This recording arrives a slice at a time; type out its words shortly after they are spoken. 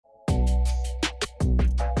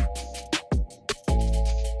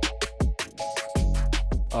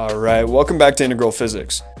Alright, welcome back to Integral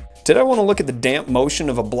Physics. Today I want to look at the damp motion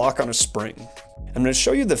of a block on a spring. I'm going to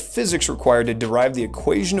show you the physics required to derive the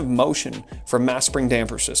equation of motion for a mass spring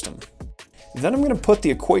damper system. Then I'm going to put the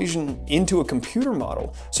equation into a computer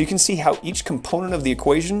model so you can see how each component of the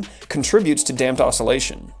equation contributes to damped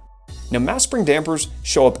oscillation. Now, mass spring dampers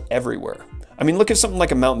show up everywhere. I mean, look at something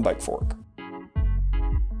like a mountain bike fork.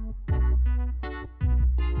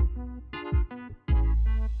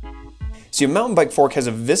 See, a mountain bike fork has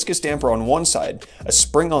a viscous damper on one side, a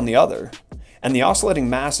spring on the other, and the oscillating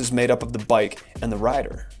mass is made up of the bike and the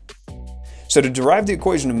rider. So to derive the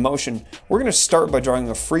equation of motion, we're going to start by drawing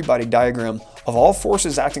a free body diagram of all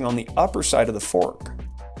forces acting on the upper side of the fork.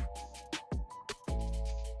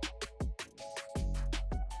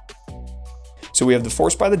 So we have the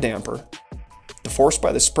force by the damper, the force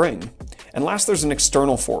by the spring, and last there's an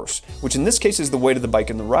external force, which in this case is the weight of the bike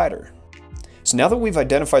and the rider. So now that we've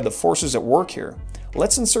identified the forces at work here,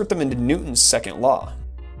 let's insert them into Newton's second law.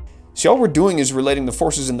 See, all we're doing is relating the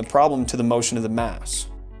forces in the problem to the motion of the mass.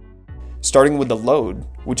 Starting with the load,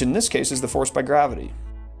 which in this case is the force by gravity.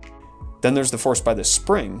 Then there's the force by the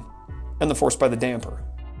spring, and the force by the damper.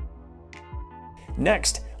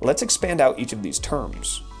 Next, let's expand out each of these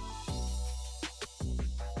terms.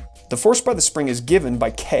 The force by the spring is given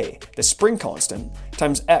by K, the spring constant,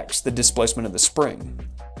 times X, the displacement of the spring.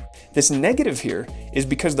 This negative here is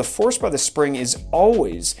because the force by the spring is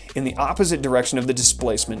always in the opposite direction of the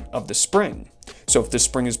displacement of the spring. So if the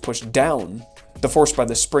spring is pushed down, the force by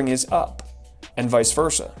the spring is up, and vice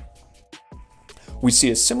versa. We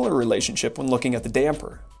see a similar relationship when looking at the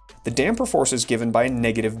damper. The damper force is given by a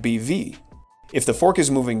negative BV. If the fork is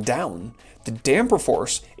moving down, the damper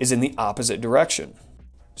force is in the opposite direction.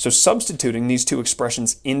 So substituting these two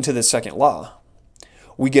expressions into the second law,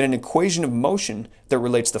 we get an equation of motion that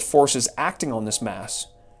relates the forces acting on this mass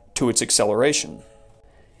to its acceleration.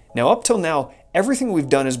 Now, up till now, everything we've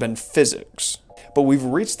done has been physics, but we've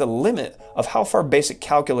reached the limit of how far basic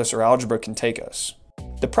calculus or algebra can take us.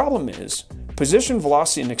 The problem is, position,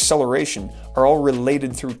 velocity, and acceleration are all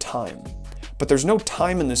related through time, but there's no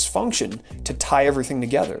time in this function to tie everything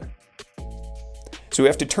together. So we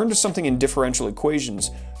have to turn to something in differential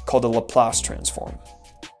equations called a Laplace Transform.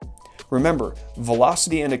 Remember,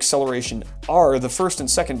 velocity and acceleration are the first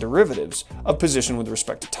and second derivatives of position with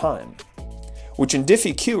respect to time, which in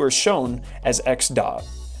diff-EQ are shown as x dot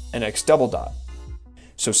and x double dot.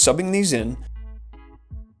 So subbing these in,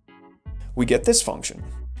 we get this function.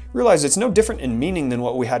 Realize it's no different in meaning than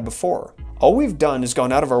what we had before. All we've done is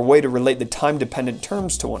gone out of our way to relate the time-dependent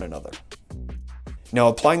terms to one another. Now,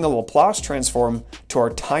 applying the Laplace transform to our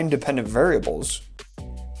time-dependent variables,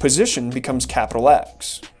 position becomes capital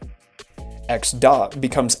X. X dot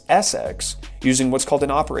becomes Sx using what's called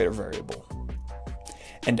an operator variable.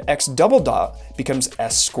 And x double dot becomes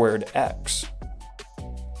s squared x.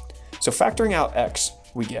 So factoring out x,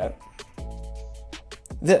 we get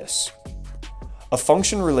this. A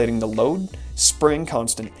function relating the load, spring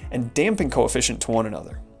constant, and damping coefficient to one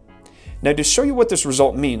another. Now, to show you what this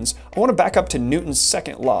result means, I want to back up to Newton's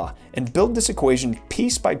second law and build this equation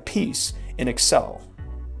piece by piece in Excel.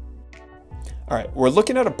 Alright, we're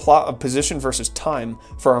looking at a plot of position versus time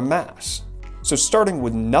for our mass. So starting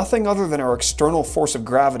with nothing other than our external force of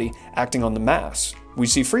gravity acting on the mass, we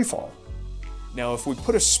see free fall. Now, if we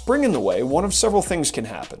put a spring in the way, one of several things can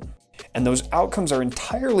happen, and those outcomes are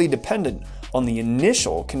entirely dependent on the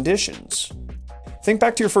initial conditions. Think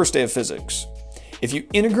back to your first day of physics. If you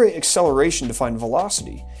integrate acceleration to find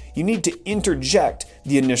velocity, you need to interject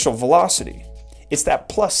the initial velocity. It's that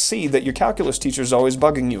plus c that your calculus teacher is always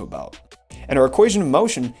bugging you about. And our equation of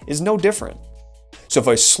motion is no different. So if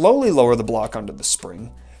I slowly lower the block onto the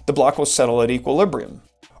spring, the block will settle at equilibrium,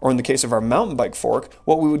 or in the case of our mountain bike fork,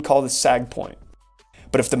 what we would call the sag point.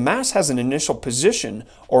 But if the mass has an initial position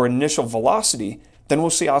or initial velocity, then we'll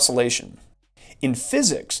see oscillation. In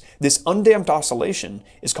physics, this undamped oscillation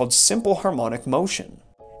is called simple harmonic motion.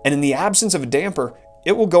 And in the absence of a damper,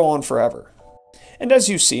 it will go on forever. And as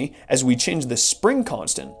you see, as we change the spring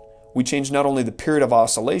constant, we change not only the period of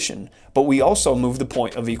oscillation, but we also move the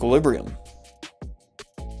point of equilibrium.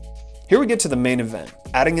 Here we get to the main event,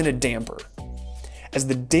 adding in a damper. As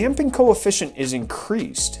the damping coefficient is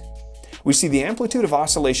increased, we see the amplitude of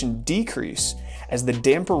oscillation decrease as the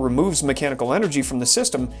damper removes mechanical energy from the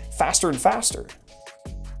system faster and faster.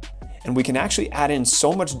 And we can actually add in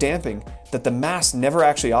so much damping that the mass never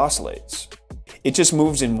actually oscillates. It just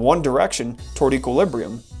moves in one direction toward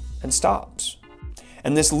equilibrium and stops.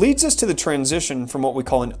 And this leads us to the transition from what we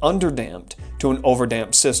call an underdamped to an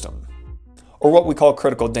overdamped system, or what we call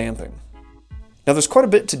critical damping. Now there's quite a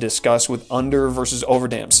bit to discuss with under versus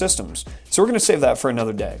overdamped systems, so we're going to save that for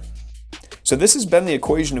another day. So this has been the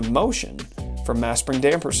equation of motion for mass spring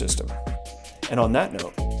damper system. And on that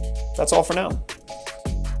note, that's all for now.